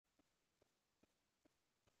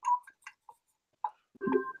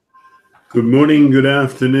Good morning, good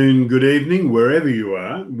afternoon, good evening, wherever you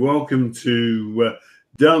are. Welcome to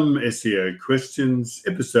Dumb SEO Questions,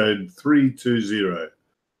 episode 320.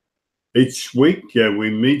 Each week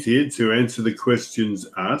we meet here to answer the questions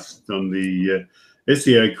asked on the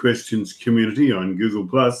SEO Questions community on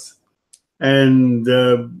Google+. And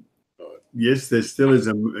yes, there still is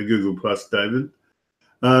a Google+, David.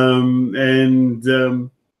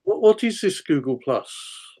 What is this Google+?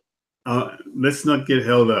 Let's not get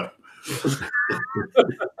held up.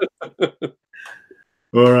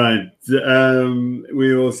 All right.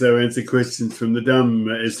 We also answer questions from the Dumb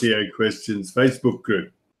SEO Questions Facebook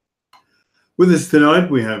group. With us tonight,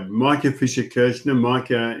 we have Micah Fisher-Kirchner.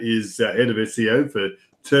 Micah is head of SEO for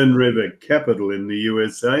Turn River Capital in the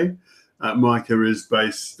USA. Micah is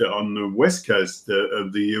based on the west coast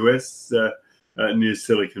of the US near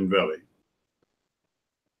Silicon Valley.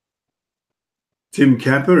 Tim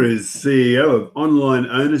Capper is CEO of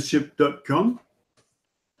OnlineOwnership.com.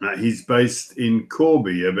 He's based in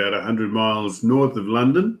Corby, about 100 miles north of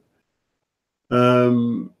London.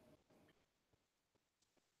 David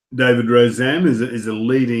Rozam is a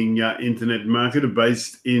leading internet marketer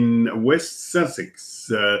based in West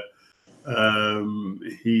Sussex.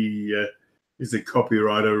 He is a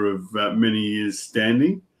copywriter of many years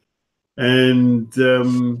standing. And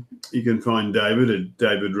you can find David at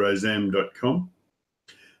davidrozam.com.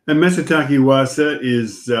 And Masataki Wasa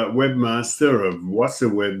is webmaster of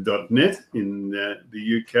wasaweb.net in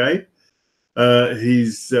the UK.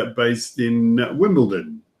 He's based in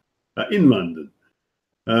Wimbledon, in London.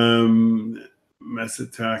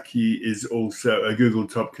 Masataki is also a Google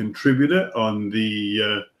top contributor on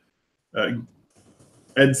the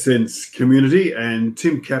AdSense community, and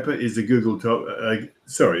Tim Capper is a Google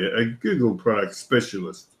product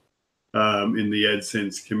specialist in the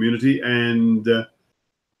AdSense community, and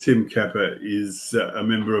Tim Capper is a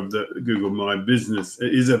member of the Google My Business,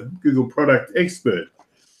 is a Google product expert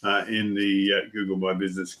in the Google My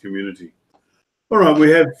Business community. All right, we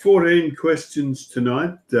have 14 questions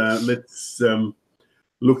tonight. Let's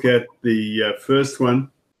look at the first one.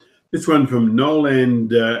 This one from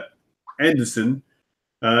Noland Anderson.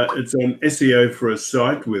 It's on SEO for a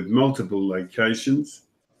site with multiple locations.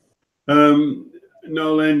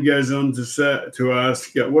 Nolan goes on to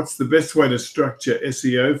ask, what's the best way to structure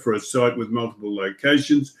SEO for a site with multiple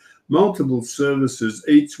locations, multiple services,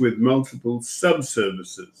 each with multiple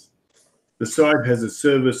sub-services? The site has a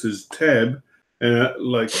services tab and a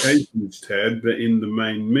locations tab in the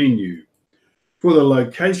main menu. For the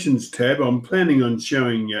locations tab, I'm planning on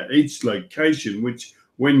showing each location, which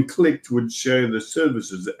when clicked would show the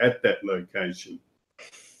services at that location.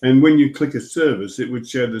 And when you click a service, it would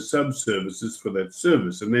show the sub-services for that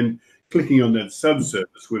service. And then clicking on that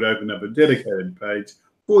sub-service would open up a dedicated page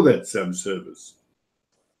for that sub-service.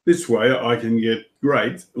 This way, I can get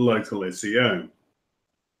great local SEO.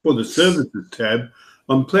 For the services tab,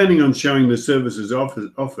 I'm planning on showing the services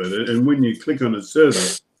offered. And when you click on a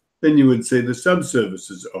service, then you would see the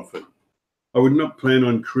sub-services offered. I would not plan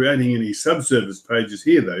on creating any sub-service pages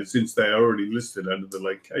here, though, since they are already listed under the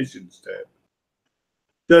locations tab.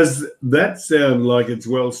 Does that sound like it's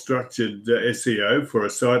well-structured SEO for a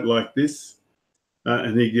site like this?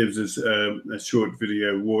 And he gives us a short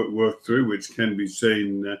video walkthrough, which can be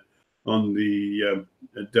seen on the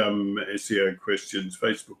Dumb SEO Questions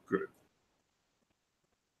Facebook group.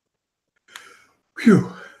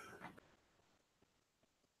 Phew.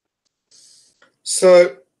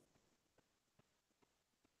 So,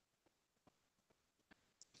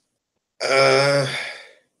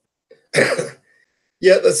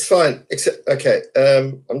 yeah, that's fine. Except, okay,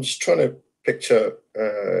 I'm just trying to picture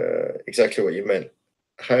exactly what you meant.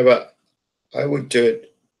 However, I would do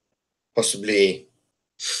it possibly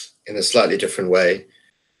in a slightly different way,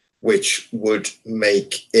 which would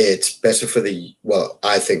make it better for the, well,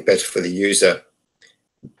 I think better for the user,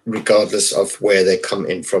 regardless of where they come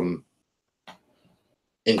in from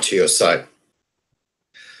into your site.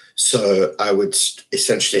 So I would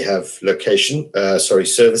essentially have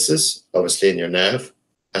services, obviously in your nav,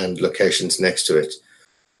 and locations next to it,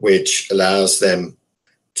 which allows them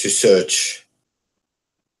to search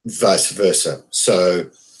vice versa.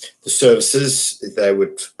 So the services, they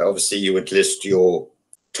would, obviously you would list your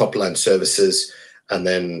top line services, and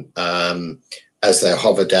then as they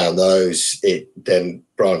hover down those, it then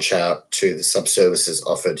branch out to the sub-services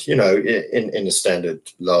offered, you know, in a standard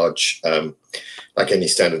large, like any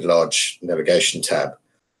standard large navigation tab.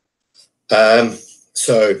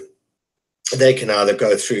 So they can either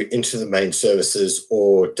go through into the main services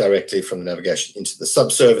or directly from the navigation into the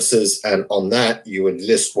sub-services. And on that, you would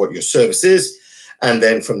list what your service is. And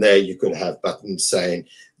then from there, you could have buttons saying,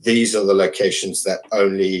 these are the locations that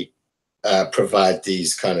only provide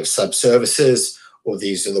these kind of sub-services, or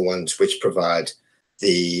these are the ones which provide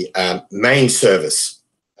the main service,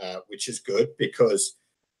 which is good because,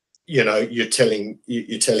 you know, you're telling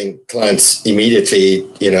clients immediately,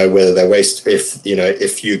 you know, whether they waste,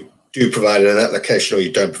 if you do provide it in that location or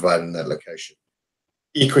you don't provide it in that location.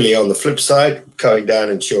 Equally, on the flip side, going down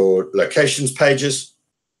into your locations pages,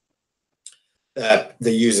 the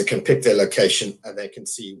user can pick their location and they can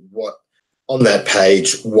see what on that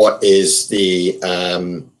page, what is the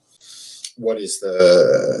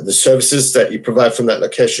services that you provide from that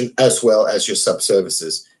location, as well as your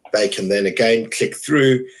sub-services. They can then again click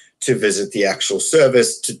through to visit the actual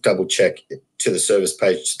service, to double check to the service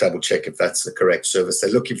page, to double check if that's the correct service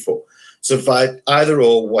they're looking for. So by either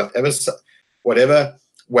or, whatever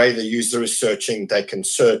way the user is searching, they can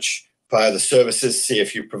search via the services, see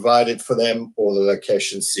if you provide it for them, or the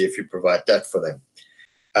location, see if you provide that for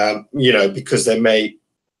them. You know, because they may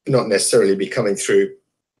not necessarily be coming through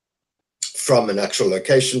from an actual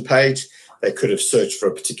location page. They could have searched for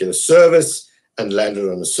a particular service and landed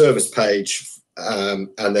on the service page, and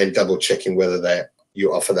then double checking whether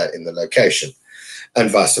you offer that in the location, and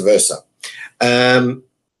vice versa.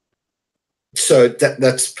 So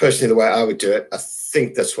that's personally the way I would do it. I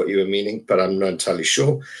think that's what you were meaning, but I'm not entirely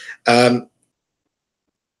sure. But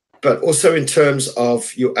also in terms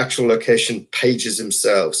of your actual location pages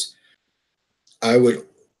themselves, I would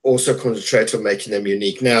also concentrate on making them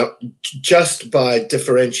unique. Now, just by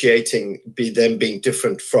differentiating, them being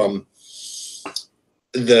different from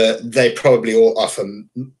they probably all offer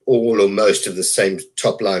all or most of the same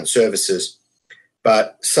top line services,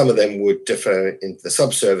 but some of them would differ in the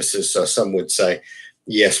sub-services. So some would say,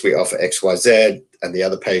 yes, we offer XYZ, and the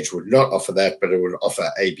other page would not offer that, but it would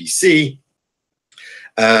offer ABC.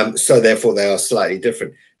 So therefore, they are slightly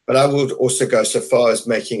different. But I would also go so far as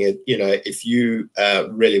making it, you know, if you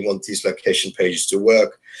really want these location pages to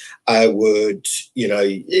work, I would, you know,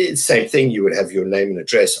 same thing. You would have your name and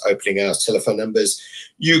address, opening hours, telephone numbers.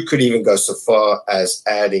 You could even go so far as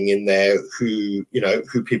adding in there who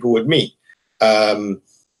people would meet on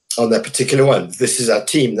that particular one. This is our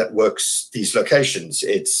team that works these locations.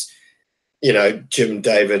 It's, you know, Jim,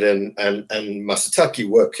 David, and Masataki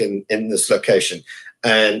work in this location,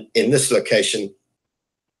 and in this location,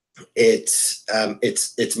 it's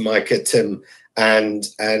Micah, Tim, and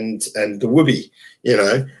the Whoopi, you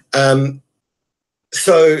know.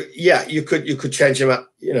 So yeah, you could change them up,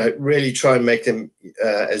 you know, really try and make them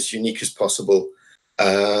as unique as possible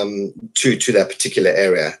to that particular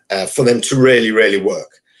area for them to really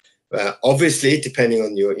work. Obviously, depending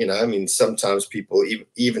on your, you know, I mean, sometimes people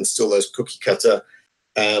even still those cookie cutter,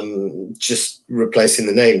 just replacing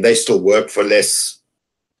the name, they still work for less,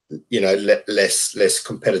 you know, less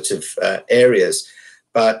competitive areas,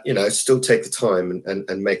 but, you know, still take the time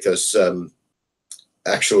and make those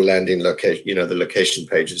actual landing location, you know, the location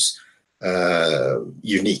pages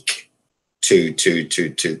unique to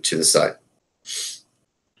the site.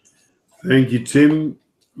 Thank you, Tim.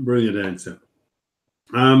 Brilliant answer.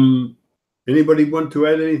 Anybody want to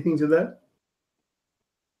add anything to that?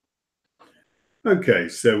 Okay,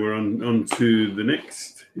 so we're on to the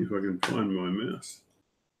next, if I can find my mouse.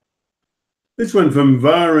 This one from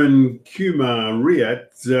Varun Kumar Riat.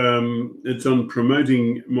 It's on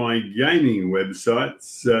promoting my gaming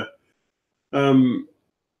websites.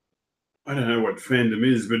 I don't know what fandom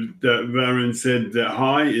is, but Varun said,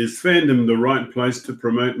 hi, is fandom the right place to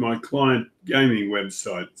promote my client gaming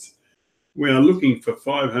websites? We are looking for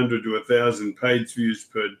 500 to 1,000 page views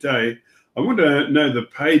per day. I want to know the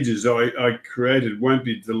pages I created won't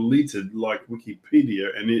be deleted like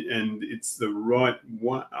Wikipedia, and it's the right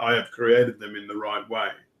one. I have created them in the right way.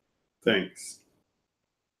 Thanks.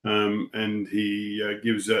 And he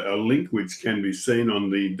gives a link which can be seen on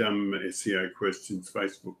the Dumb SEO Questions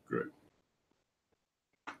Facebook group.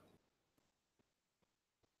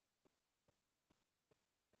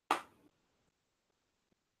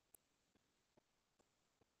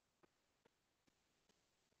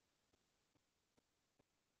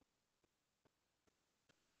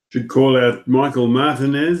 Should call out Michael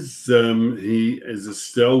Martinez. He is a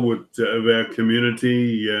stalwart of our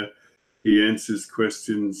community. He answers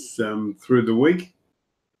questions through the week.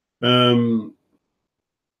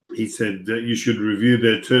 He said that you should review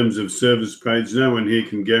their terms of service page. No one here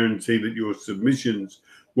can guarantee that your submissions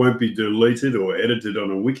won't be deleted or edited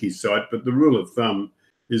on a wiki site, but the rule of thumb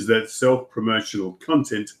is that self-promotional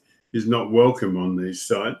content is not welcome on these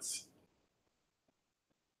sites.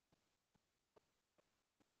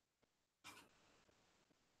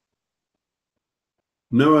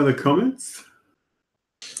 No other comments?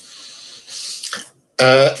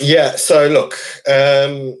 Yeah, so look,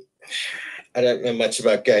 I don't know much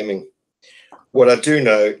about gaming. What I do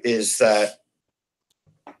know is that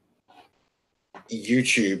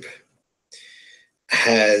YouTube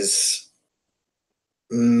has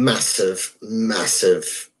massive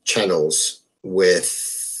channels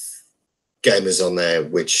with gamers on there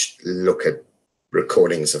which look at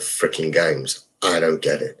recordings of freaking games. I don't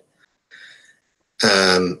get it.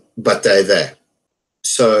 But they're there.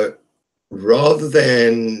 So rather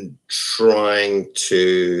than trying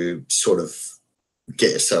to sort of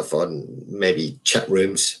get yourself on maybe chat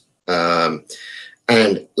rooms, and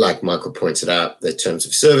like Michael pointed out, the terms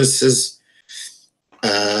of services,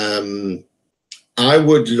 I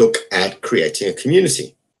would look at creating a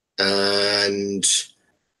community. And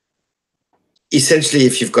essentially,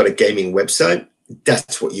 if you've got a gaming website,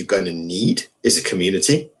 that's what you're going to need, is a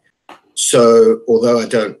community. So although I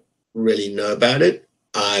don't really know about it,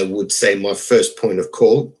 I would say my first point of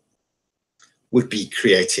call would be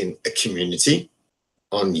creating a community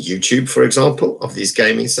on YouTube, for example, of these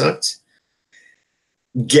gaming sites.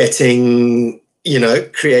 Creating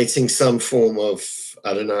some form of,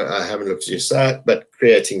 I don't know, I haven't looked at your site, but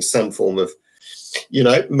creating some form of,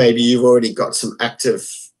 maybe you've already got some active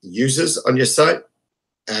users on your site,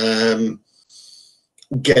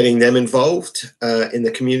 getting them involved in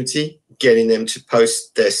the community, getting them to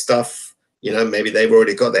post their stuff. Maybe they've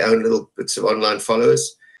already got their own little bits of online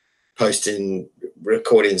followers, posting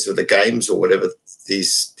recordings of the games or whatever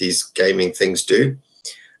these gaming things do.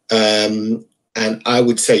 And I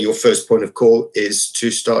would say your first point of call is to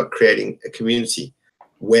start creating a community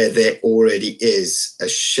where there already is a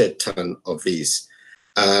shed ton of these.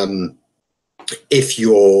 If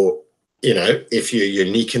you're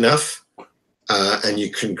unique enough, and you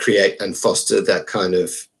can create and foster that kind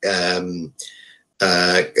of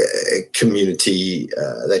community,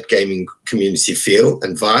 that gaming community feel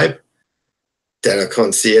and vibe, then I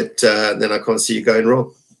can't see it. Then I can't see you going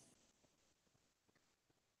wrong.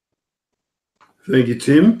 Thank you,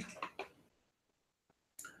 Tim.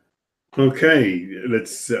 Okay,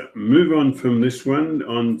 let's move on from this one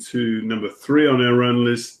on to number 3 on our run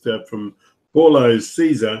list from Paulo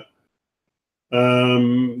Caesar.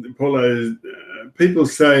 Paulo, people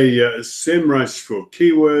say SEMrush for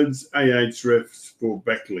keywords, Ahrefs for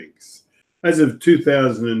backlinks. As of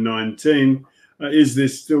 2019, is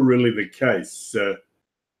this still really the case?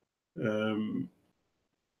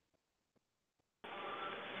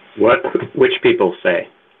 Which people say?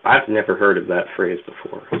 I've never heard of that phrase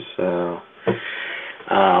before. So,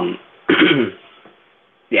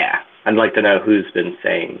 yeah, I'd like to know who's been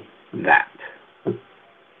saying that.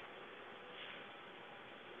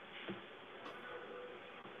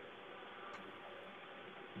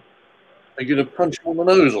 Are you going to punch him on the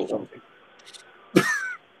nose or something?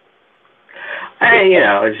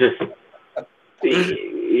 It's just,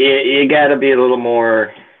 you got to be a little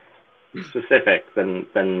more specific than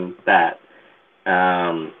that.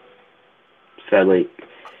 So like,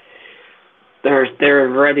 there are a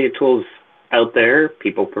variety of tools out there.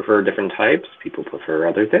 People prefer different types. People prefer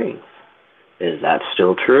other things. Is that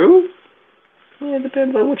still true? Yeah, it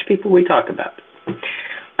depends on which people we talk about.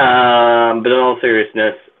 But in all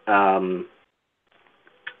seriousness,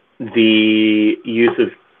 the use of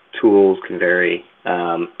tools can vary.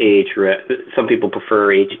 Some people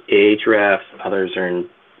prefer Ahrefs, others are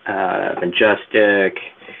Majestic,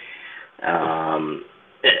 and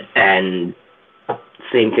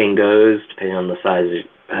same thing goes depending on the size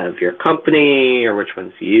of your company or which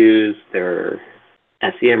ones you use. There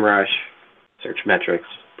are SEMrush, Searchmetrics,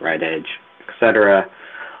 BrightEdge, etc.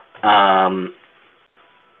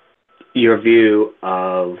 Your view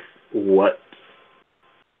of what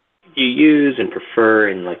you use and prefer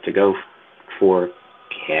and like to go for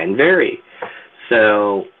can vary.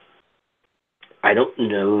 So I don't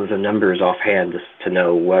know the numbers offhand to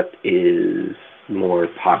know what is more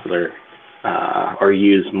popular or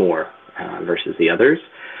used more versus the others,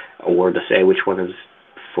 or to say which one is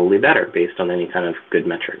fully better based on any kind of good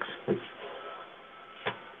metrics.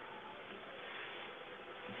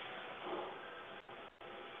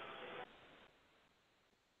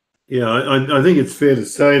 Yeah, I think it's fair to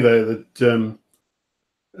say, though, that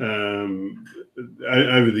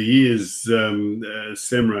over the years,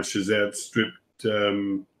 SEMrush has outstripped.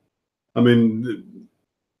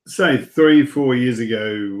 Say 3-4 years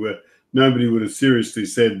ago, nobody would have seriously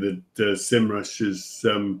said that SEMrush is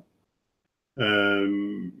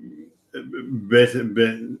better,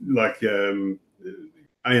 like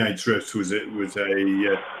Ahrefs was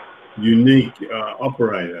a unique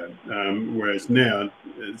operator, whereas now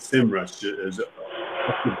SEMrush is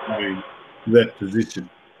occupying that position.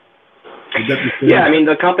 Yeah, I mean,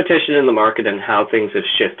 the competition in the market and how things have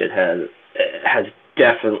shifted has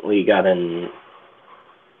definitely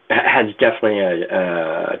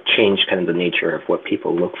changed kind of the nature of what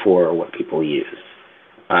people look for or what people use.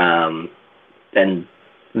 And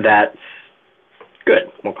that's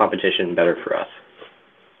good. More competition, better for us.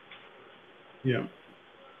 Yeah.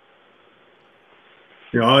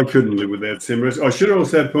 Yeah, I couldn't live without SEMrush. I should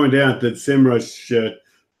also point out that SEMrush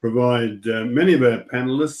provide many of our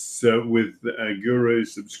panelists with a Guru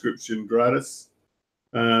subscription gratis.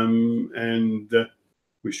 And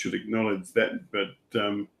we should acknowledge that. But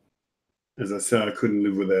as I say, I couldn't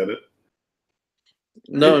live without it.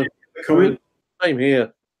 No, comment? Same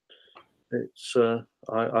here. It's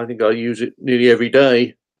I think I use it nearly every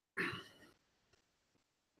day.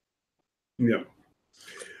 Yeah.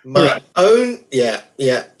 My own, yeah,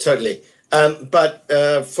 totally. But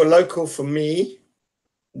for local, for me,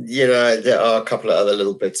 you know, there are a couple of other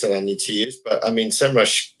little bits that I need to use. But I mean,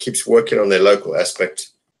 SEMrush keeps working on their local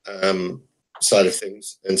aspect side of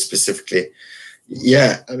things, and specifically,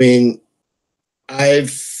 yeah, I mean,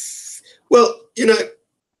 well, you know,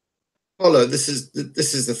 Paulo, this is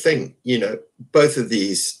the thing, you know, both of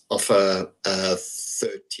these offer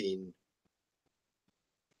 13,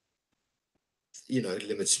 you know,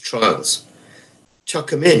 limited trials. Chuck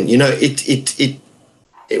them in. You know, it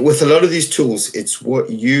with a lot of these tools, it's what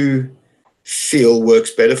you feel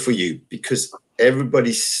works better for you, because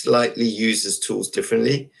everybody slightly uses tools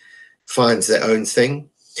differently, finds their own thing.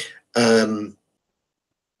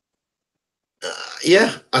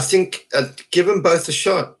 Yeah, I think give them both a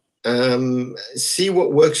shot. See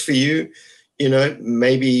what works for you. You know,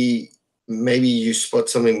 maybe you spot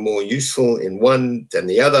something more useful in one than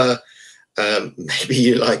the other. Maybe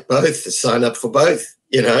you like both. Sign up for both.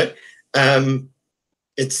 You know,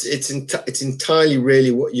 it's entirely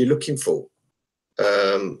really what you're looking for,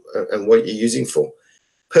 and what you're using for.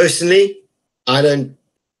 Personally, I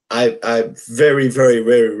very, very,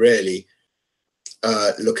 very rarely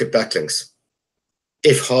look at backlinks,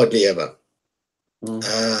 if hardly ever.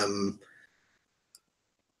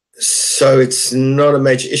 So it's not a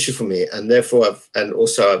major issue for me, and therefore I've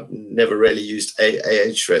never really used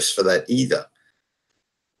Ahrefs for that either.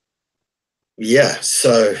 Yeah,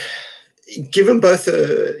 so give them both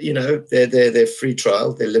a, you know, their free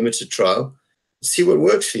trial, their limited trial, see what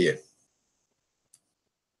works for you.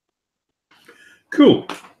 Cool.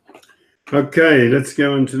 Okay, let's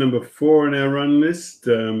go on to number 4 on our run list.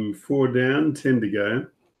 4 down, 10 to go.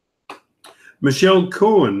 Michelle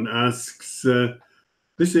Cohen asks,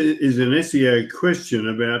 this is an SEO question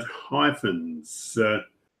about hyphens. So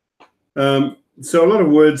a lot of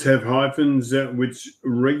words have hyphens which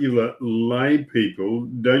regular lay people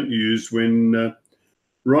don't use when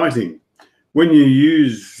writing. When you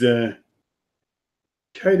use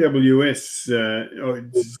KWS, or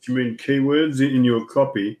do you mean keywords in your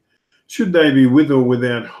copy, should they be with or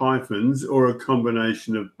without hyphens, or a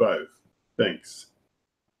combination of both? Thanks.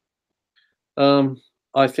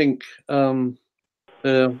 I think one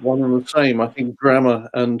and the same. I think grammar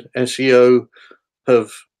and SEO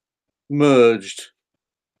have merged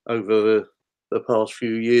over the past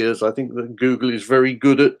few years. I think that Google is very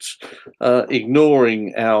good at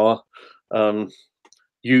ignoring our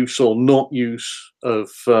use or not use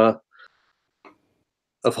of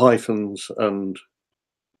hyphens and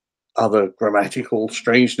other grammatical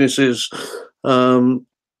strangenesses.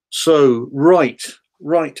 So write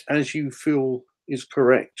as you feel is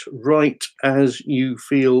correct. Write as you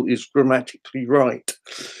feel is grammatically right.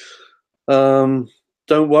 Don't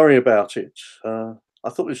worry about it. I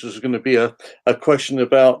thought this was going to be a question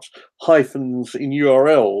about hyphens in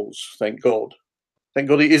URLs. Thank God. Thank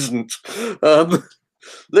God it isn't.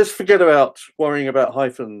 Let's forget about worrying about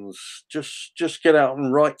hyphens. Just get out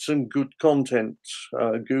and write some good content.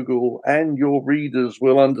 Google and your readers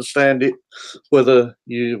will understand it, whether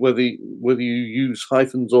you use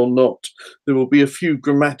hyphens or not. There will be a few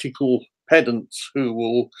grammatical pedants who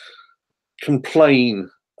will complain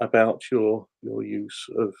about your use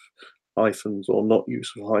of hyphens or not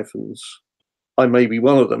use of hyphens. I may be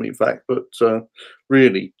one of them, in fact, but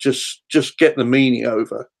really, just get the meaning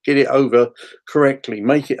over, get it over correctly,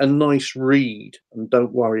 make it a nice read, and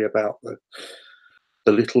don't worry about the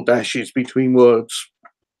little dashes between words.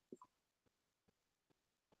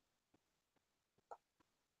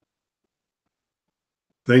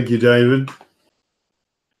 Thank you, David.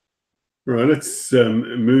 Right, let's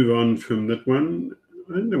move on from that one.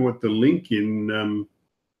 I don't know what the link in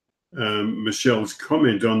Michelle's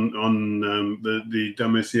comment on the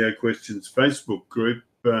Dumb SEO Questions Facebook group,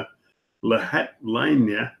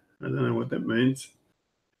 Lahatlania. I don't know what that means.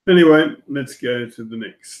 Anyway, let's go to the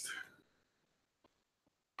next.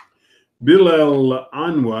 Bilal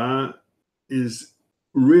Anwar is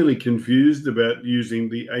really confused about using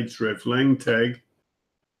the hreflang tag.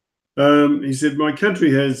 He said, my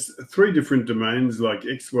country has 3 different domains like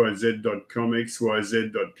xyz.com,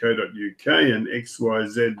 xyz.co.uk, and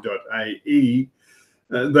xyz.ae.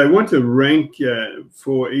 They want to rank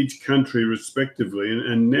for each country respectively,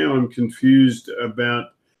 and now I'm confused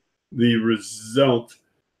about the result.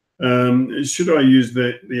 Should I use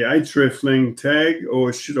the hreflang tag,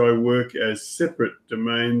 or should I work as separate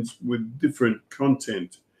domains with different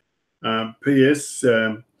content? P.S.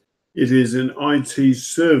 It is an IT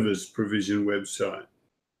service provision website.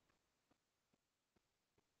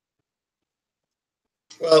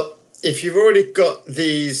 Well, if you've already got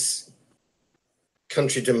these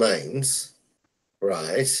country domains,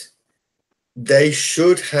 right, they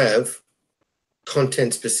should have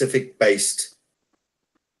content specific based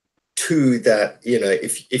to that. You know,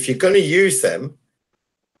 if you're going to use them,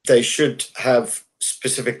 they should have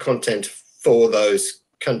specific content for those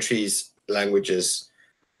countries, languages,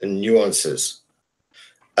 and nuances.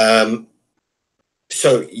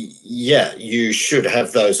 So yeah, you should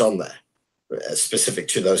have those on there, specific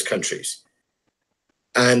to those countries.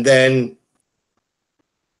 And then,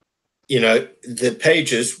 you know, the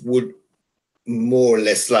pages would more or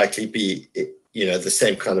less likely be, you know, the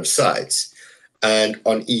same kind of sites. And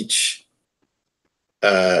on each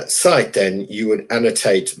site, then you would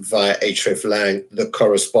annotate via hreflang the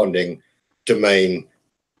corresponding domain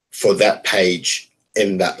for that page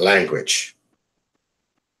in that language.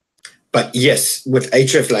 But yes, with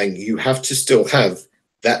hreflang, you have to still have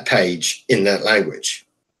that page in that language.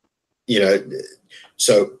 You know,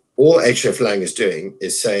 so all hreflang is doing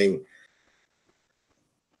is saying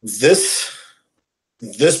this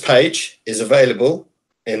page is available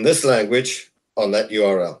in this language on that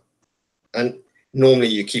URL. And normally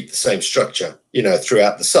you keep the same structure, you know,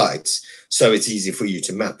 throughout the sites, so it's easy for you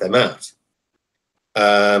to map them out.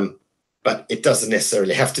 But it doesn't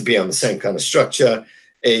necessarily have to be on the same kind of structure,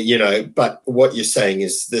 you know. But what you're saying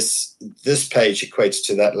is this page equates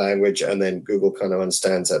to that language, and then Google kind of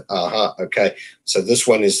understands that, aha, okay, so this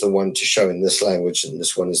one is the one to show in this language, and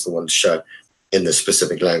this one is the one to show in this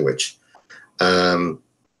specific language.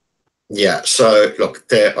 Yeah, so look,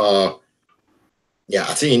 there are, yeah,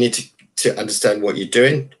 I think you need to understand what you're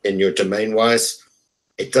doing in your domain wise.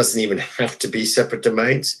 It doesn't even have to be separate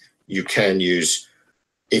domains. You can use,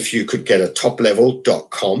 if you could get a top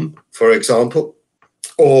level.com, for example,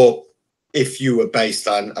 or if you were based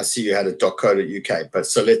on, I see you had a .co.uk, but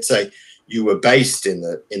so let's say you were based in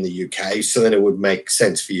the UK, so then it would make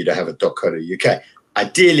sense for you to have a .co.uk.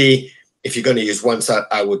 Ideally, if you're going to use one site,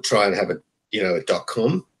 I would try and have a, you know, a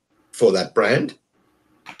 .com for that brand.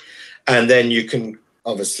 And then you can,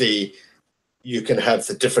 obviously, you can have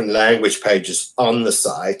the different language pages on the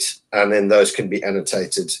site, and then those can be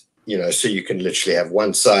annotated, you know, so you can literally have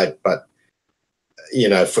one site, but, you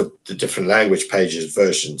know, for the different language pages,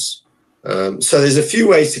 versions. So there's a few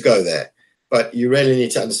ways to go there, but you really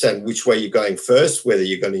need to understand which way you're going first, whether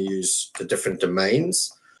you're going to use the different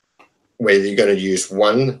domains, whether you're going to use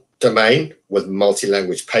one domain with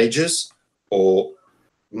multi-language pages or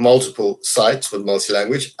multiple sites with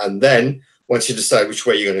multi-language. And then once you decide which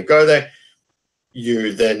way you're going to go there,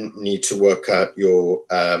 you then need to work out your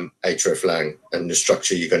hreflang and the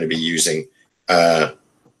structure you're going to be using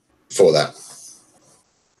for that.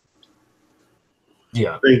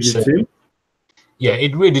 Yeah. Thank you, Tim. Yeah,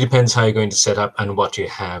 it really depends how you're going to set up and what you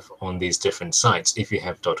have on these different sites. If you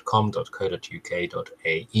have .com, .co.uk,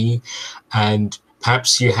 .ae, and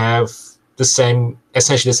perhaps you have the same,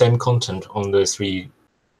 essentially the same content on those 3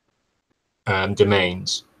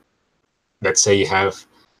 domains. Let's say you have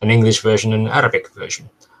an English version and an Arabic version,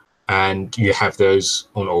 and you have those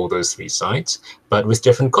on all those 3 sites, but with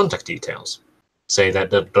different contact details. Say that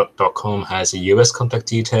the .com has a US contact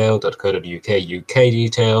detail, .co.uk UK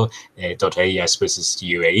detail, .ae I suppose is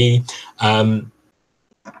the UAE.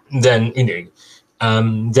 Then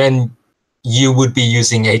then you would be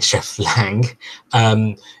using hreflang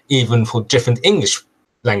even for different English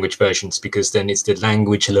language versions, because then it's the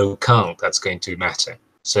language locale that's going to matter.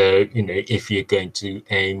 So, you know, if you're going to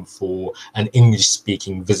aim for an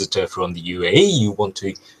English-speaking visitor from the UAE, you want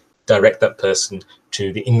to direct that person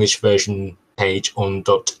to the English version page on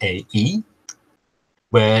 .ae.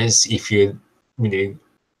 Whereas if you're, you know,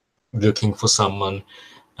 looking for someone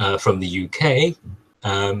from the UK,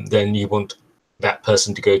 then you want that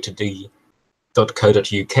person to go to the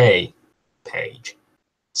 .co.uk page.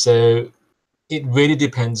 So it really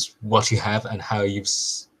depends what you have and how you've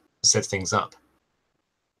set things up.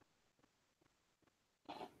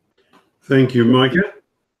 Thank you, Micah.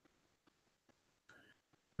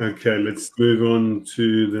 Okay, let's move on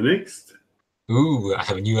to the next. Ooh, I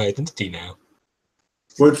have a new identity now.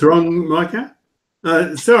 What's wrong, Micah?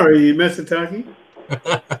 Sorry, Masataki.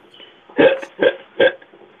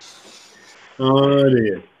 Oh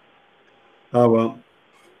dear. Oh well.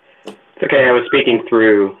 It's okay, I was speaking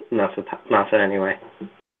through Masa anyway.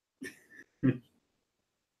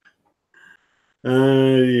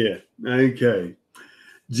 Yeah. Okay.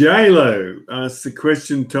 JLo asks a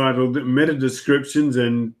question titled Meta Descriptions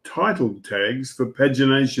and Title Tags for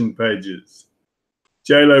Pagination Pages.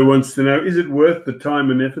 JLo wants to know, is it worth the time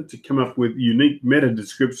and effort to come up with unique meta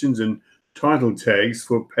descriptions and title tags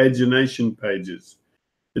for pagination pages?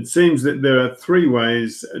 It seems that there are 3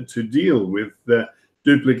 ways to deal with the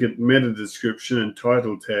duplicate meta description and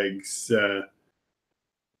title tags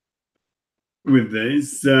with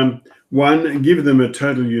these. 1, give them a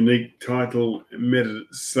total unique title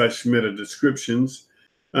meta/meta descriptions.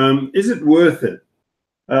 Is it worth it?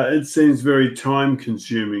 It seems very time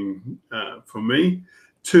consuming for me.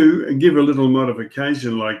 2, give a little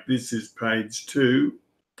modification like this is page 2.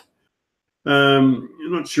 I'm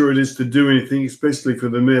not sure it is to do anything, especially for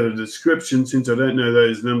the meta description, since I don't know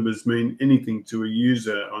those numbers mean anything to a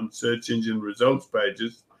user on search engine results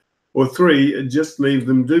pages. Or 3, just leave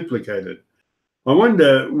them duplicated. I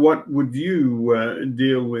wonder, what would you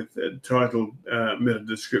deal with title meta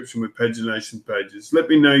description with pagination pages? Let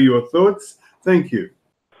me know your thoughts. Thank you.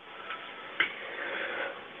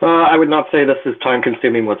 I would not say this is time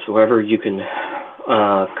consuming whatsoever. You can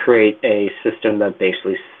create a system that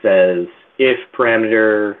basically says if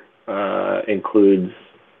parameter includes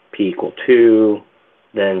p = 2,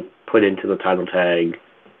 then put into the title tag,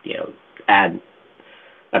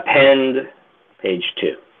 append page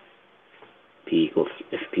 2.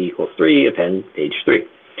 If p = 3, append page 3.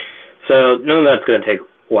 So none of that's going to take a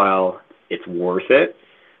while. It's worth it,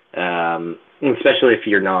 especially if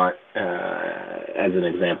you're not, as an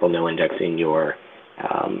example, no indexing your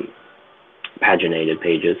paginated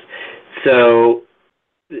pages. So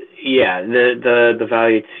yeah, the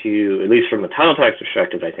value to, at least from a title tag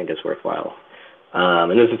perspective, I think is worthwhile.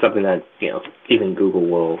 And this is something that even Google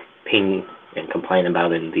will ping and complain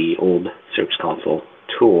about in the old Search Console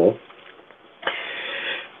tool.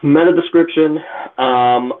 Meta description,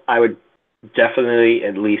 I would definitely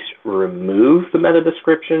at least remove the meta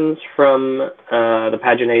descriptions from the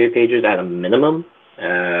paginated pages at a minimum.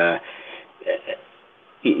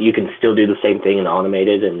 You can still do the same thing in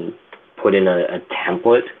automated and put in a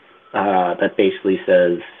template that basically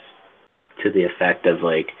says to the effect of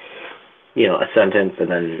a sentence and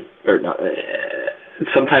then, or not,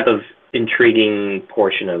 some type of intriguing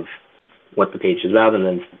portion of what the page is about, and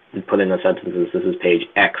then put in a sentence as this is page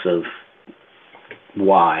X of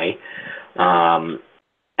Y,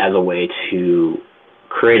 as a way to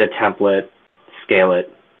create a template, scale it,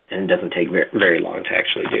 and it doesn't take very long to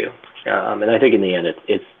actually do. And I think in the end,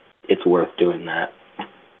 it's worth doing that.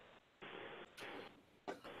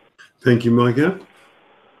 Thank you, Micah.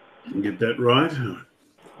 Get that right.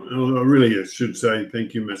 Well, I really should say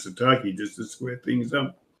thank you, Masataki, just to square things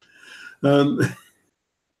up.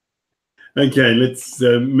 Okay, let's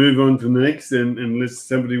move on to the next, unless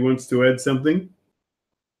somebody wants to add something.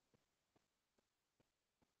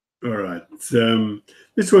 All right.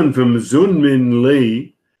 This one from Zunmin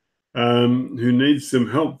Lee, who needs some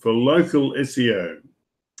help for local SEO.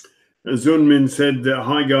 Zunmin said,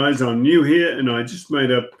 hi guys, I'm new here and I just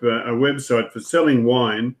made up a website for selling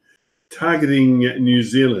wine targeting New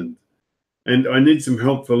Zealand, and I need some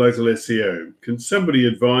help for local SEO. Can somebody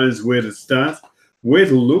advise where to start, where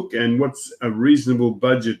to look, and what's a reasonable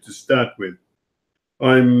budget to start with?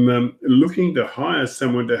 I'm looking to hire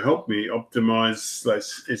someone to help me optimize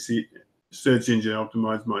search engine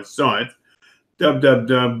optimize my site,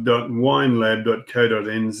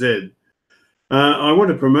 www.winelab.co.nz. I want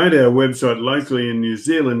to promote our website locally in New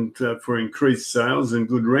Zealand for increased sales and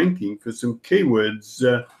good ranking for some keywords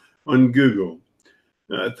on Google.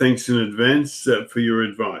 Thanks in advance for your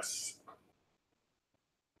advice.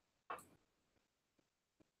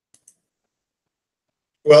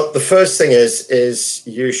 Well, the first thing is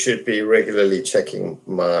you should be regularly checking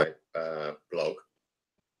my blog.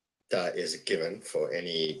 That is a given for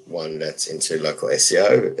anyone that's into local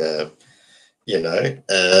SEO.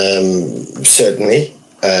 Certainly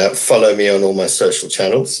follow me on all my social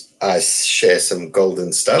channels. I share some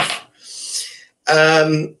golden stuff.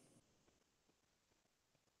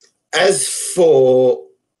 As for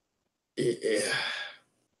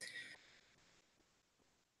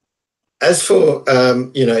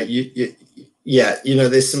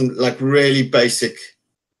there's some like really basic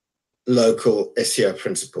local SEO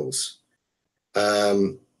principles.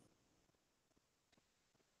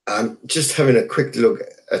 I'm just having a quick look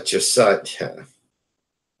at your site here.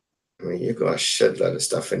 I mean, you've got a shed load of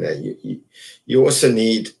stuff in there. You also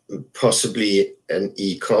need possibly an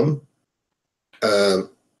e-com. Hang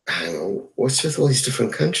on, what's with all these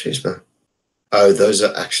different countries, man? Oh, those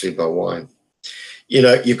are actually by wine. You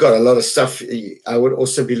know, you've got a lot of stuff. I would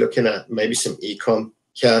also be looking at maybe some e-com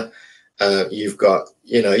here. You've got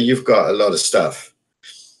a lot of stuff.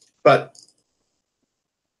 But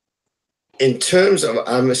in terms of,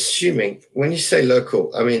 I'm assuming, when you say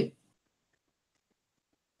local, I mean,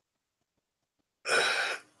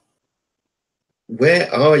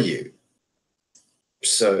 where are you?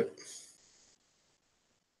 So,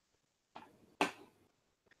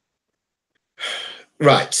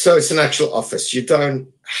 right, so it's an actual office. You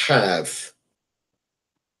don't have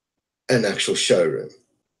an actual showroom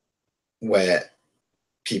where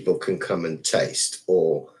people can come and taste,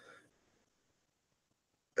 or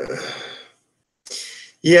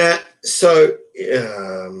yeah, so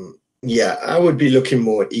yeah, I would be looking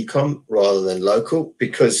more at e-com rather than local,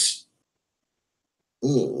 because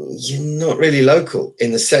you're not really local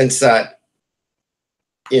in the sense that,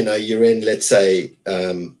 you know, you're in, let's say,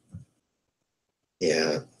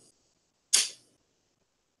 yeah,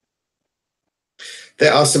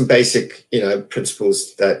 there are some basic, you know,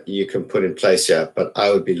 principles that you can put in place here, but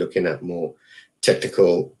I would be looking at more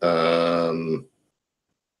technical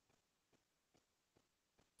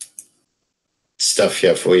stuff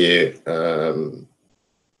here for you.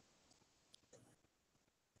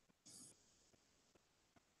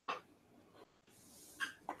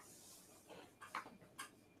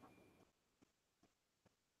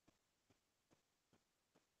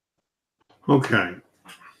 Okay.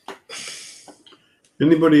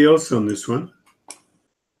 Anybody else on this one?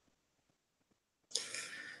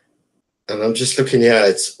 And I'm just looking here,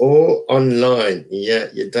 it's all online. Yeah,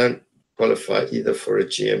 you don't qualify either for a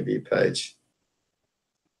GMB page.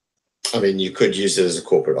 I mean, you could use it as a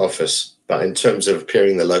corporate office, but in terms of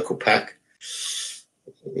appearing in the local pack,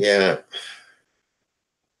 yeah.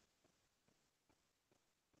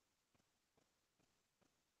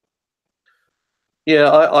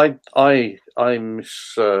 Yeah, I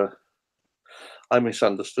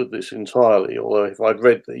misunderstood this entirely. Although if I'd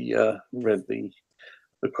read the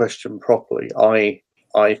question properly, I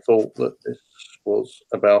thought that this was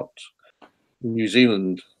about New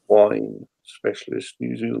Zealand wine, specialist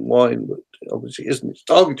New Zealand wine, but obviously isn't. It's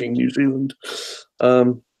targeting New Zealand.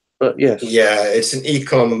 But yes. Yeah, it's an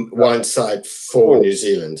e-com wine site for New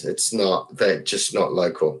Zealand. It's not, they're just not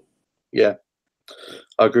local. Yeah,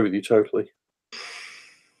 I agree with you totally.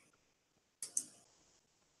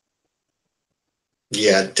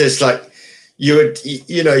 Yeah, there's like, you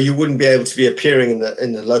wouldn't be able to be appearing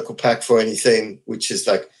in the local pack for anything, which is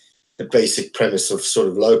like the basic premise of sort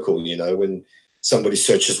of local. You know, when somebody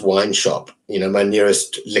searches wine shop, you know, my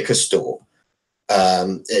nearest liquor store,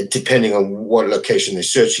 depending on what location they're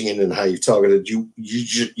searching in and how you targeted,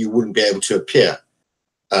 you wouldn't be able to appear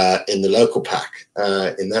in the local pack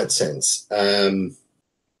in that sense.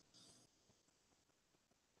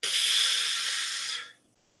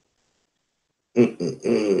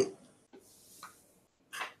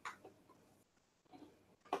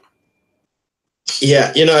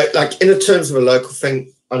 Yeah, you know, like in terms of a local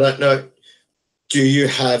thing, I don't know. Do you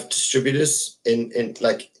have distributors in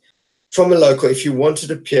like from a local? If you wanted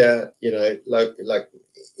to appear, you know, like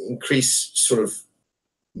increase sort of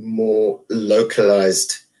more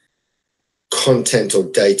localized content or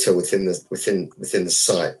data within the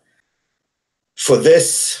site. For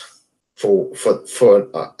this, for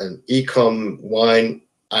an e-com wine,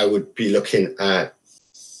 I would be looking at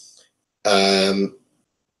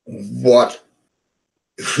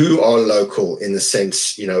who are local in the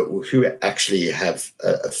sense, you know, who actually have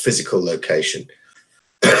a physical location.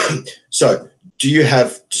 So, do you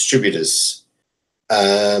have distributors?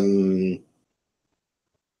 I don't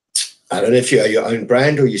know if you are your own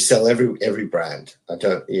brand or you sell every brand. I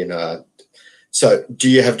don't, you know. So, do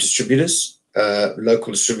you have distributors,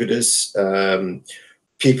 local distributors,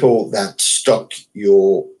 people that stock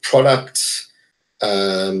your products?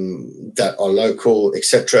 That are local,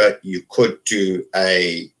 etc. You could do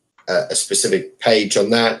a specific page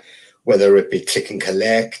on that, whether it be click and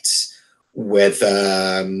collect,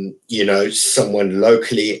 whether you know, someone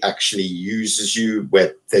locally actually uses you,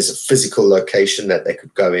 where there's a physical location that they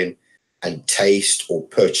could go in and taste or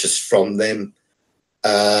purchase from them.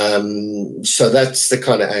 So that's the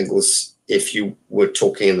kind of angles, if you were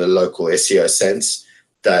talking in the local SEO sense,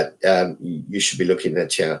 that you should be looking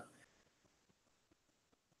at here.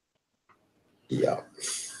 Yeah.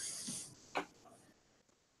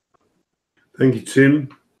 Thank you, Tim.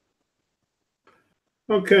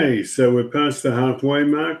 Okay, so we're past the halfway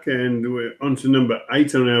mark and we're on to number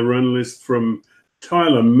 8 on our run list from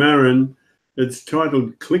Tyler Marin. It's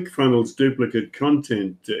titled ClickFunnels Duplicate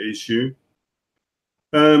Content Issue.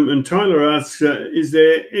 And Tyler asks, is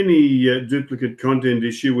there any duplicate content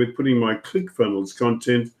issue with putting my ClickFunnels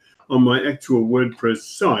content on my actual WordPress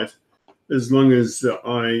site as long as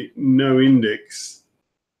I no index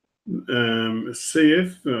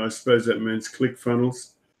CF? I suppose that means ClickFunnels.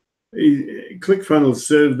 ClickFunnels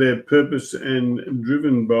serve their purpose and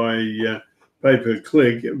driven by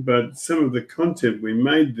pay-per-click, but some of the content we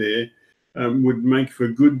made there would make for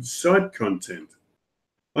good site content.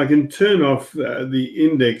 I can turn off the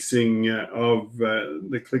indexing of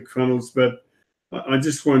the ClickFunnels, but I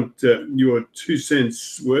just want your 2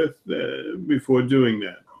 cents worth before doing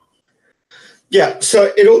that. Yeah,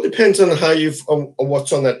 so it all depends on how on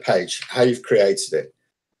what's on that page, how you've created it.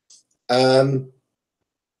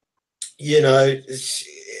 You know,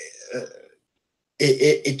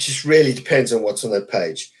 it just really depends on what's on that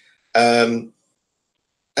page. And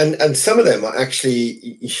some of them are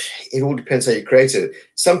actually, it all depends how you created it.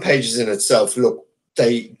 Some pages in itself, look,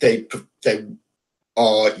 they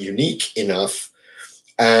are unique enough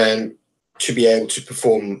and to be able to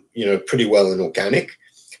perform, you know, pretty well in organic.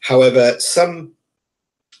 However, some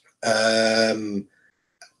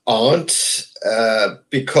aren't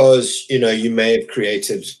because, you know, you may have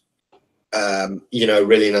created, you know,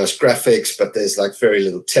 really nice graphics, but there's like very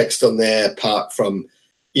little text on there apart from,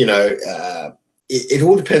 you know, it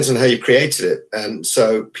all depends on how you created it. And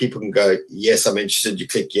so people can go, yes, I'm interested. You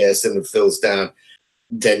click yes, and it fills down.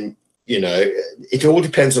 Then, you know, it all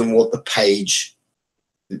depends on what the page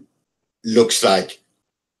looks like,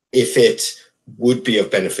 if it would be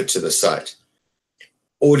of benefit to the site.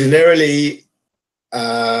 Ordinarily,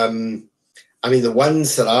 I mean, the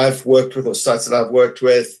ones that I've worked with or sites that I've worked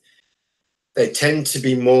with, they tend to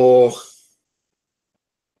be more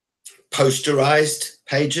posterized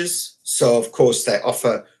pages. So, of course, they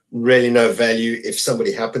offer really no value if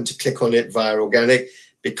somebody happened to click on it via organic,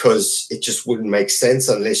 because it just wouldn't make sense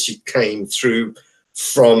unless you came through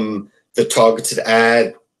from the targeted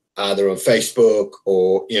ad, either on Facebook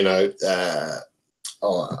or, you know,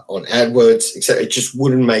 or on AdWords, etc. It just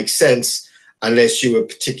wouldn't make sense unless you were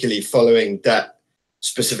particularly following that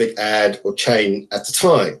specific ad or chain at the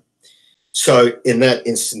time. So in that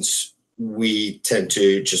instance, we tend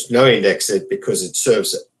to just no index it because it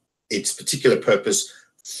serves its particular purpose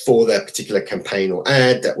for that particular campaign or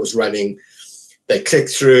ad that was running. They click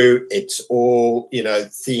through, it's all, you know,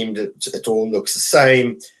 themed, it all looks the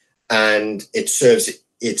same, and it serves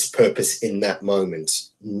its purpose in that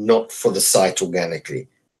moment, not for the site organically.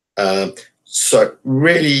 So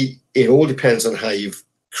really, it all depends on how you've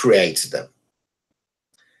created them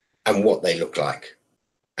and what they look like.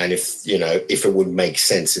 And if, you know, if it would make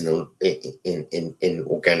sense in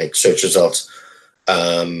organic search results.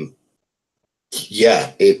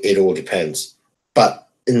 Yeah, it all depends. But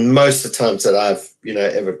in most of the times that I've, you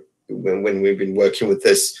know, when we've been working with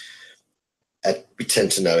this, we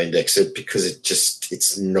tend to no index it because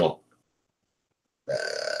it's not,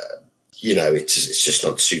 you know, it's just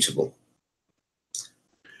not suitable.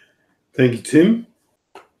 Thank you, Tim.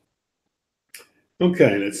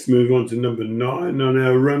 Okay, let's move on to number 9 on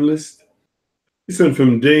our run list. This one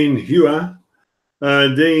from Dean Hewer.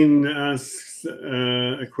 Dean asks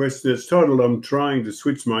a question that's titled, I'm trying to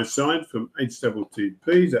switch my site from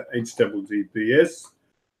HTTP to HTTPS.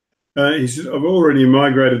 He said, I've already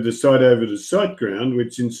migrated the site over to SiteGround,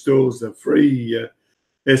 which installs a free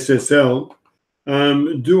SSL.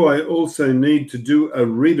 Do I also need to do a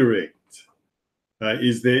redirect?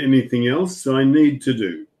 Is there anything else I need to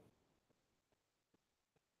do?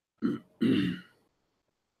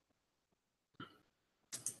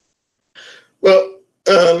 Well,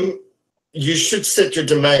 you should set your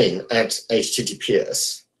domain at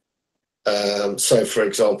HTTPS. So, for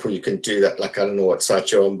example, you can do that. Like, I don't know what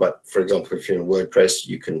site you're on, but for example, if you're in WordPress,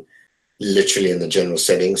 you can literally in the general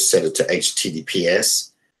settings set it to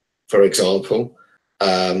HTTPS, for example.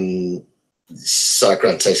 SiteGround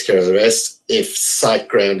takes care of the rest. If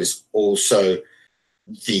SiteGround is also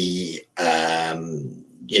the,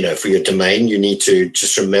 you know, for your domain, you need to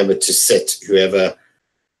just remember to set whoever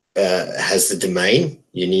has the domain.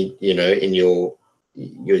 You need, you know, in your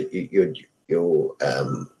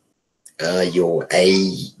oh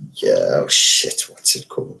shit, what's it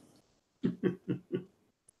called?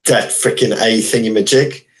 That freaking A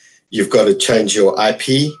thingamajig. You've got to change your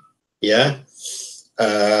IP, yeah.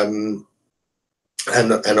 And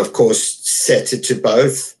of course set it to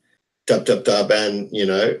both www and, you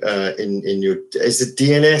know, in your, is it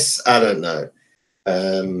DNS? I don't know.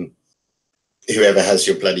 whoever has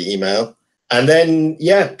your bloody email. And then,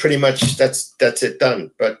 yeah, pretty much that's it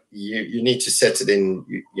done. But you need to set it in,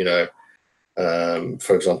 you know,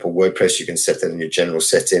 for example, WordPress, you can set that in your general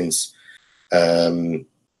settings. But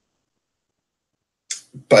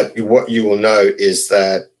what you will know is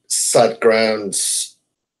that SiteGround's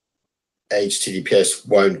HTTPS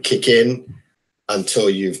won't kick in until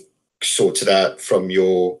you've sorted out from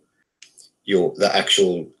the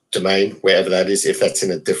actual domain, wherever that is. If that's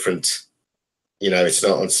in a different, you know, it's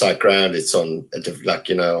not on SiteGround, it's on a different, like,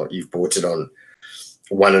 you know, you've bought it on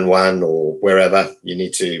 1&1 or wherever, you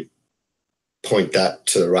need to point that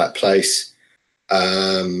to the right place.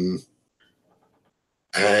 And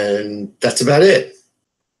that's about it.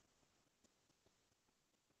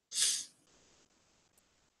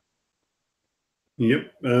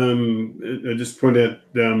 Yep. I just point out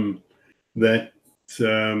that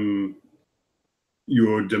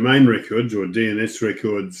your domain records or DNS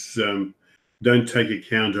records don't take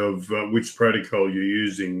account of which protocol you're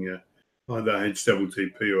using, either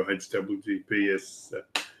HTTP or HTTPS.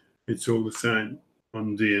 It's all the same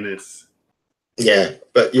on DNS. Yeah,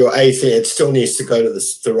 but your AT, it still needs to go to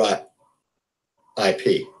the right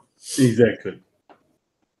IP. Exactly.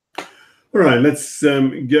 All right, let's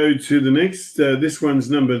go to the next. This one's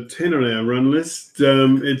number 10 on our run list.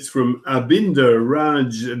 It's from Abinder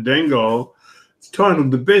Raj Dangal. It's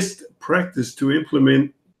titled The Best Practice to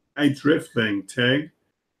Implement hreflang tag.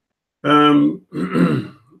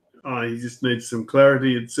 I just need some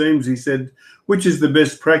clarity, it seems. He said, which is the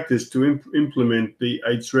best practice to implement the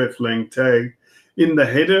hreflang tag, in the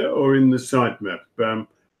header or in the sitemap?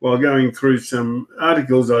 While going through some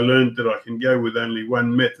articles, I learned that I can go with only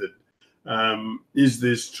one method. Is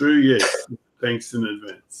this true? Yes. Thanks in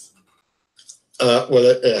advance.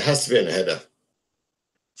 Well, it has to be in a header.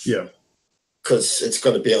 Yeah. Because it's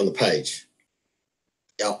got to be on the page.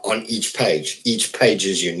 On each page. Each page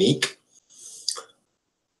is unique.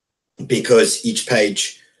 Because each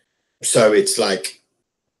page, so it's like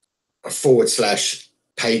a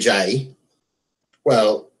 / page A.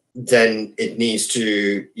 Well, then it needs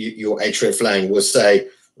to, your hreflang will say,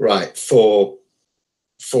 right, to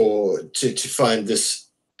find this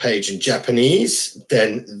page in Japanese,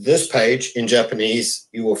 then this page in Japanese,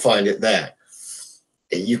 you will find it there.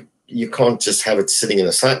 You can't just have it sitting in a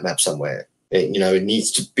sitemap somewhere. You know, it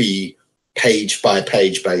needs to be page by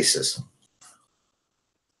page basis.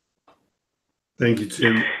 Thank you,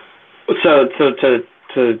 Tim. So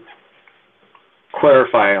to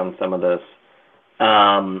clarify on some of this,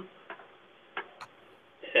 from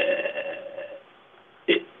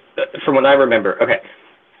what I remember, okay,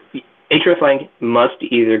 hreflang must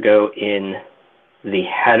either go in the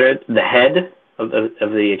header, the head of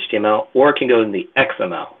the HTML, or it can go in the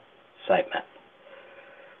XML sitemap.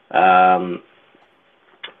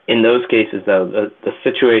 In those cases, though, the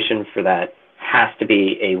situation for that has to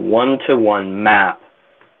be a one-to-one map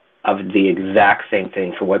of the exact same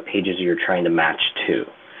thing for what pages you're trying to match to.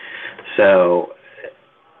 So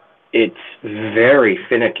it's very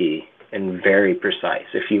finicky and very precise.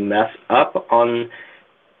 If you mess up on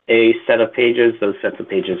a set of pages, those sets of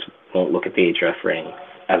pages won't look at the hreflang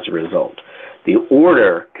as a result. The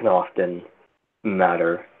order can often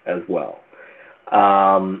matter as well.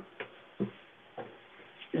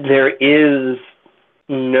 There is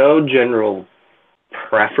no general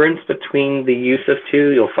preference between the use of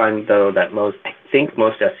two. You'll find, though, that I think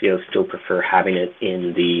most SEOs still prefer having it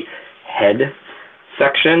in the head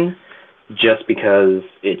section, just because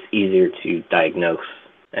it's easier to diagnose,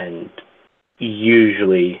 and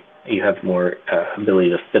usually you have more ability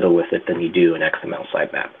to fiddle with it than you do an XML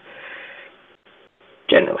sitemap,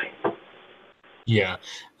 generally. Yeah,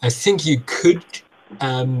 I think you could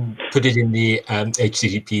put it in the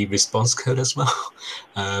HTTP response code as well.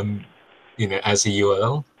 You know, as a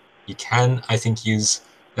URL, you can, I think, use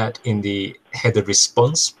that in the header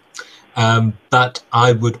response. But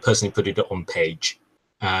I would personally put it on page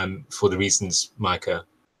for the reasons Micah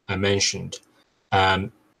mentioned.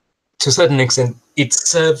 To a certain extent, it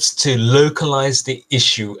serves to localize the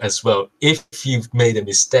issue as well. If you've made a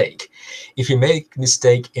mistake, if you make a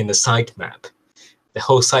mistake in the sitemap, the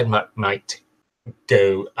whole sitemap might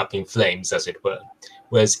go up in flames, as it were.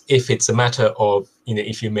 Whereas if it's a matter of, you know,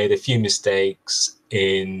 if you made a few mistakes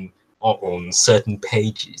on certain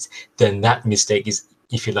pages, then that mistake is,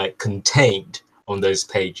 if you like, contained on those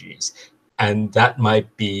pages, and that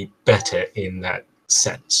might be better in that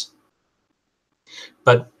sense.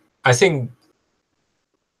 But I think,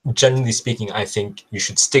 generally speaking, I think you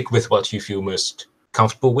should stick with what you feel most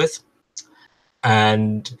comfortable with,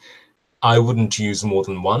 and I wouldn't use more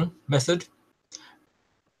than one method.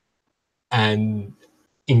 And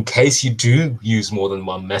in case you do use more than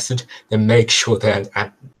one method, then make sure there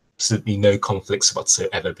are absolutely no conflicts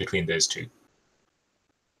whatsoever between those two.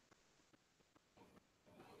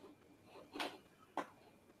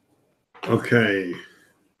 Okay.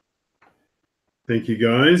 Thank you,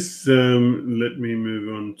 guys. Let me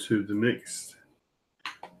move on to the next.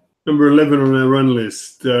 Number 11 on our run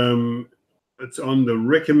list. It's on the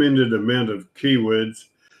recommended amount of keywords.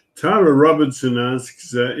 Tara Robertson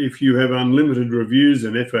asks if you have unlimited reviews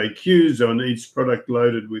and FAQs on each product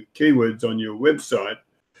loaded with keywords on your website,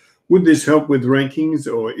 would this help with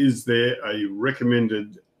rankings, or is there a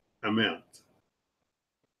recommended amount?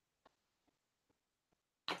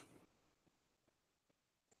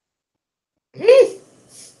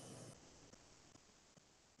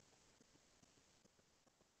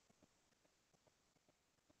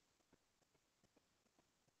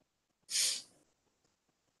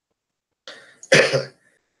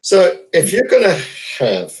 So if you're going to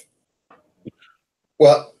have,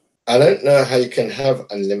 well, I don't know how you can have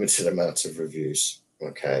unlimited amounts of reviews.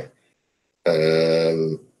 Okay.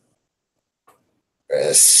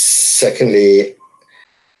 Secondly,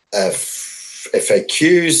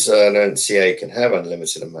 FAQs, I don't see how you can have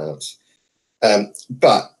unlimited amounts.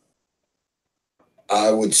 But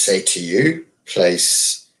I would say to you,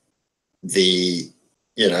 place the,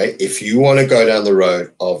 if you want to go down the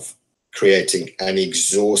road of creating an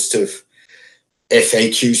exhaustive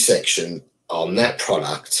FAQ section on that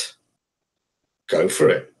product, go for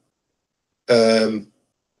it.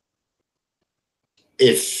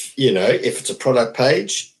 If it's a product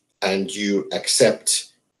page and you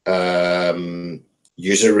accept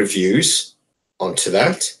user reviews onto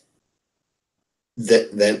that,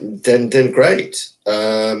 then great.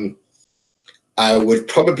 I would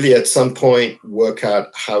probably at some point work out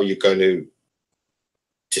how you're going to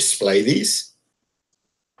display these,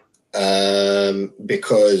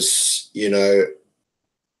 because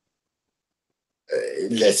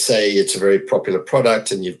let's say it's a very popular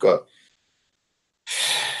product and you've got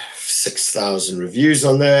 6,000 reviews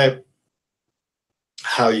on there.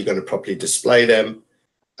 How are you going to properly display them?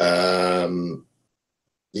 Amazon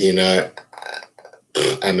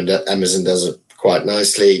does it quite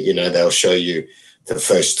nicely. They'll show you the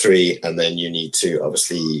first 3, and then you need to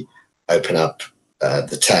obviously open up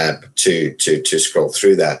the tab to scroll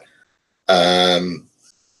through that.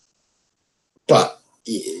 But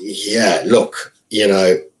yeah, look,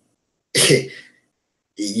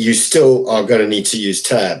 you still are going to need to use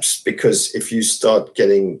tabs, because if you start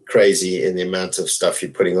getting crazy in the amount of stuff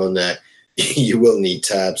you're putting on there, you will need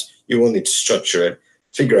tabs. You will need to structure it,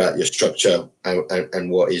 figure out your structure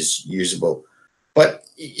and what is usable. But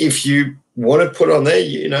if you want to put on there,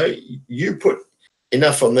 you put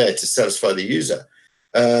enough on there to satisfy the user.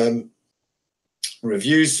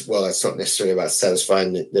 Reviews, well, it's not necessarily about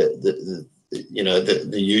satisfying the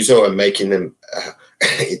user or making them.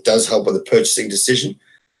 It does help with the purchasing decision,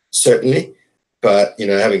 certainly, but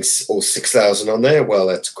having all 6,000 on there, well,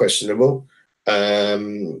 that's questionable.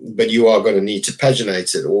 But you are going to need to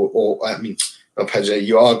paginate it, or not paginate.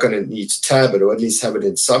 You are going to need to tab it, or at least have it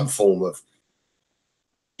in some form of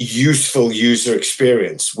useful user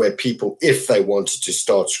experience where people, if they wanted to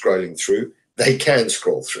start scrolling through, they can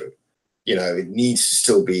scroll through. It needs to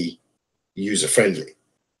still be user friendly.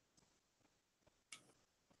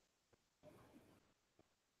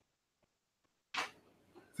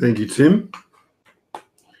 Thank you, Tim.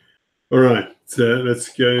 All right, let's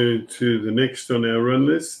go to the next on our run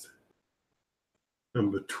list.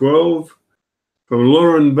 Number 12, from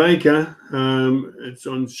Lauren Baker. It's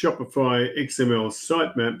on Shopify XML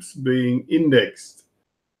sitemaps being indexed.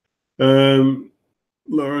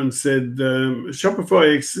 Lauren said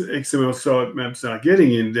Shopify XML sitemaps are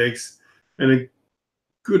getting indexed and a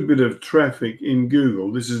good bit of traffic in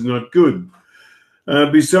Google. This is not good.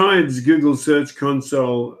 Besides Google Search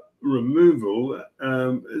Console removal,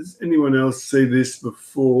 has anyone else seen this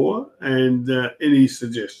before, and any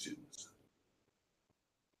suggestions?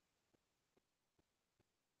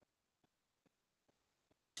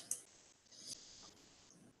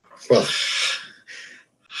 Well,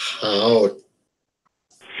 how?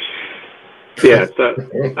 Yeah, so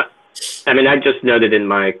I just noted in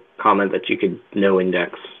my comment that you could no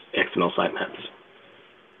index XML sitemaps.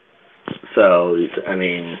 So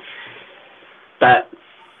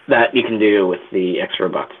that you can do with the extra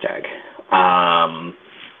box tag.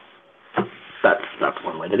 That's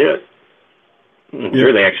one way to do it. It's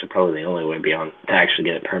really actually probably the only way beyond to actually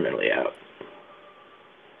get it permanently out.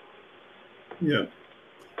 Yeah.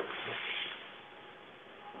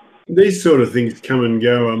 These sort of things come and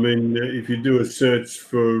go. If you do a search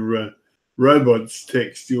for robots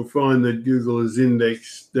text, you'll find that Google has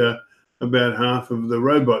indexed about half of the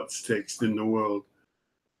robots text in the world.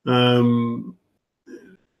 They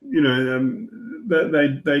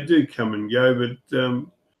do come and go, but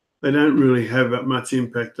they don't really have that much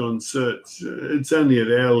impact on search. It's only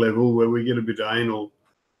at our level where we get a bit anal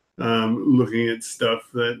looking at stuff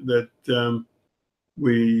that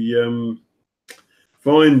we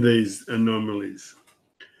find these anomalies.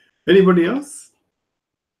 Anybody else?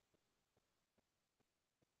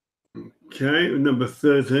 Okay, number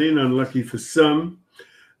 13, unlucky for some.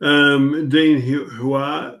 Dean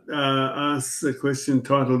Hua asks a question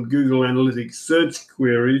titled Google Analytics Search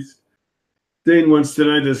Queries. Dean wants to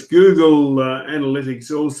know, does Google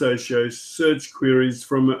Analytics also show search queries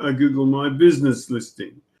from a Google My Business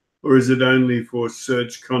listing, or is it only for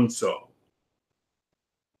Search Console?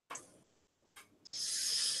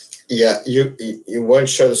 Yeah, you won't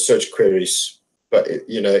show the search queries, but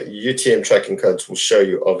UTM tracking codes will show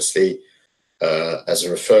you, obviously, as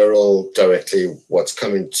a referral directly what's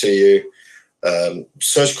coming to you.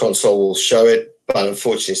 Search Console will show it, but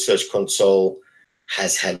unfortunately Search Console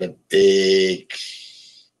has had a big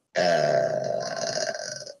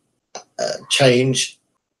change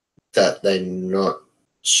that they're not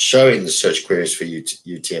showing the search queries for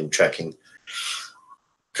UTM tracking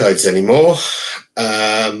codes anymore.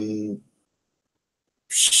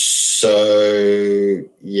 So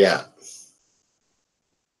yeah,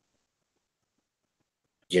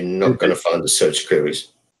 you're not going to find the search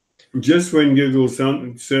queries. Just when Google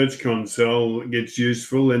Search Console gets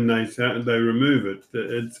useful, then they remove it.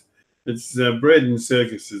 It's bread and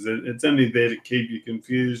circuses. It's only there to keep you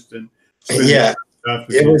confused and yeah.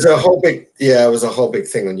 It was a whole big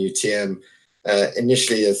thing on UTM.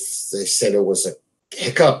 Initially, they said it was a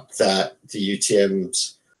hiccup that the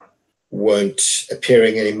UTMs weren't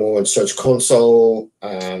appearing anymore in Search Console,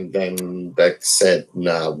 and then they said,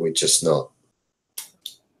 "No, we're just not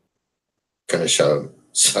going to show them."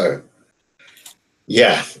 So,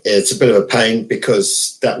 yeah, it's a bit of a pain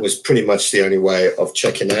because that was pretty much the only way of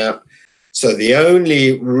checking out. So the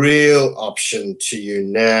only real option to you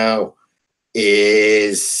now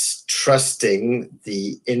is trusting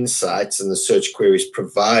the insights and the search queries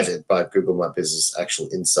provided by Google My Business actual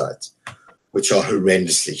insights, which are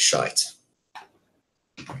horrendously shite.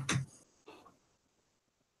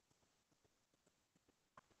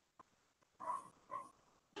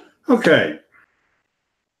 Okay.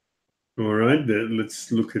 All right,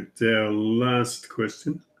 let's look at our last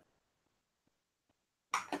question.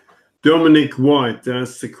 Dominic White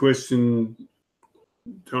asked a question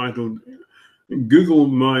titled Google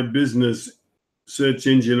My Business Search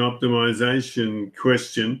Engine Optimization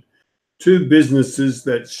question. Two businesses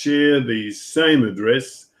that share the same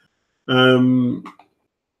address. Dominic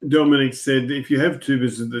said, if you have two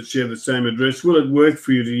businesses that share the same address, will it work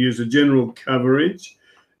for you to use a general coverage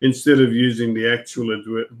instead of using the actual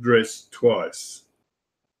address twice?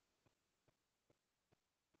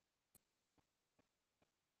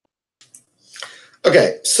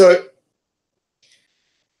 Okay, so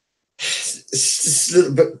it's a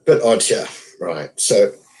little bit odd here, right?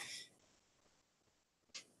 So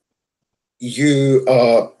you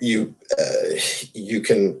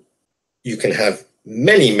can have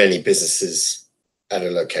many businesses at a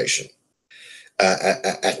location,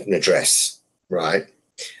 at an address, right?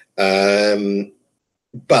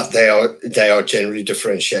 But they are generally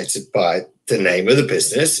differentiated by the name of the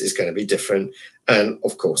business is going to be different, and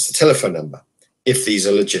of course the telephone number, if these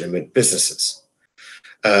are legitimate businesses.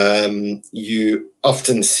 You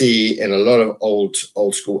often see in a lot of old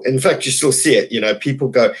school, in fact, you still see it, people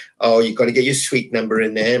go, oh, you've got to get your suite number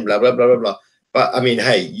in there and blah, blah, blah, blah, blah. But I mean,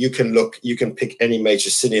 hey, you can pick any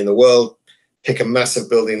major city in the world, pick a massive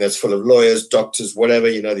building that's full of lawyers, doctors,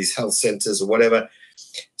 whatever, these health centers or whatever,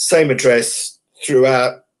 same address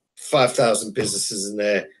throughout, 5,000 businesses in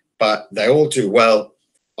there, but they all do well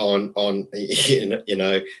on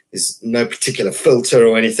there's no particular filter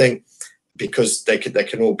or anything, because they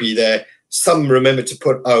can all be there. Some remember to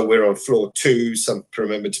put, oh, we're on floor 2. Some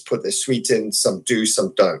remember to put their suite in. Some do,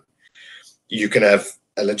 some don't. You can have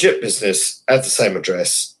a legit business at the same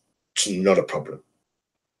address. It's not a problem.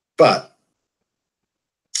 But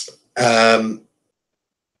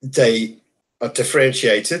they are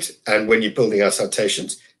differentiated. And when you're building out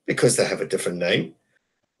citations, because they have a different name,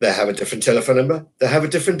 they have a different telephone number, they have a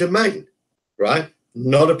different domain, right?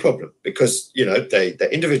 Not a problem, because they're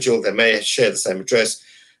individual. They may share the same address,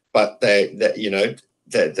 but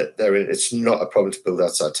it's not a problem to build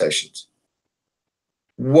out citations.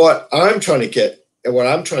 What I'm trying to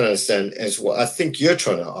understand is what I think you're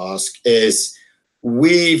trying to ask is,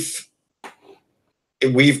 we've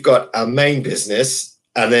we've got our main business,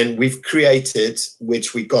 and then we've created,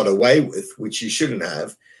 which we got away with, which you shouldn't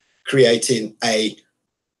have, creating a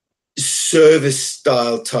service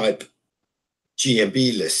style type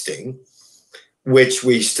GMB listing, which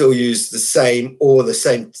we still use the same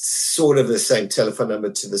sort of the same telephone number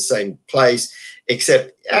to the same place,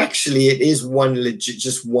 except actually it is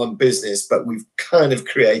just one business, but we've kind of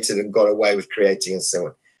created and got away with creating and so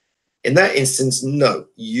on. In that instance, no,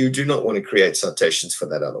 you do not want to create citations for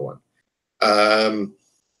that other one.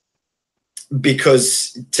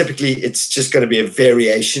 Because typically it's just going to be a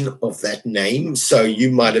variation of that name. So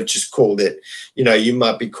you might have just called it, you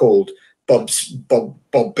might be called Bob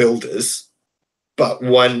Builders, but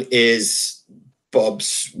one is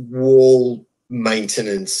Bob's Wall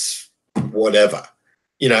Maintenance, whatever.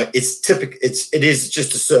 It is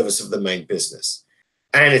just a service of the main business,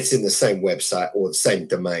 and it's in the same website or the same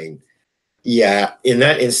domain. Yeah, in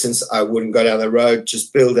that instance, I wouldn't go down the road.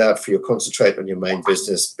 Just concentrate on your main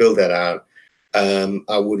business, build that out.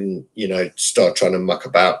 I wouldn't, start trying to muck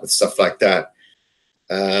about with stuff like that.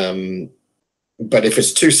 But if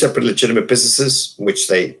it's two separate legitimate businesses, which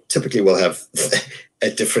they typically will have a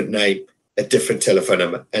different name, a different telephone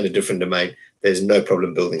number, and a different domain, there's no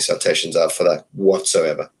problem building citations out for that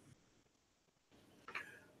whatsoever.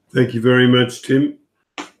 Thank you very much, Tim.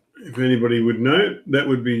 If anybody would know, that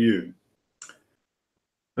would be you.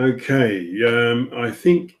 Okay, I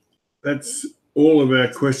think that's all of our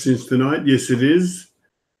questions tonight. Yes, it is.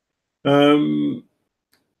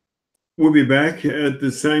 We'll be back at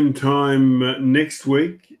the same time next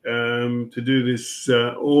week to do this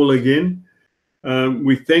all again.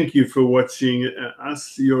 We thank you for watching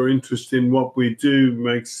us. Your interest in what we do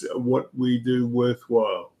makes what we do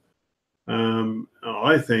worthwhile.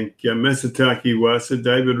 I thank Masataki Wasa,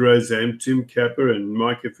 David Rozam, Tim Capper, and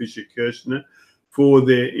Micah Fisher-Kirshner for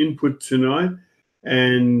their input tonight,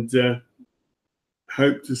 and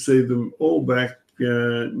hope to see them all back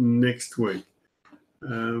next week.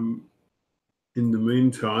 In the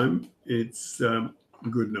meantime, it's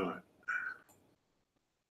good night.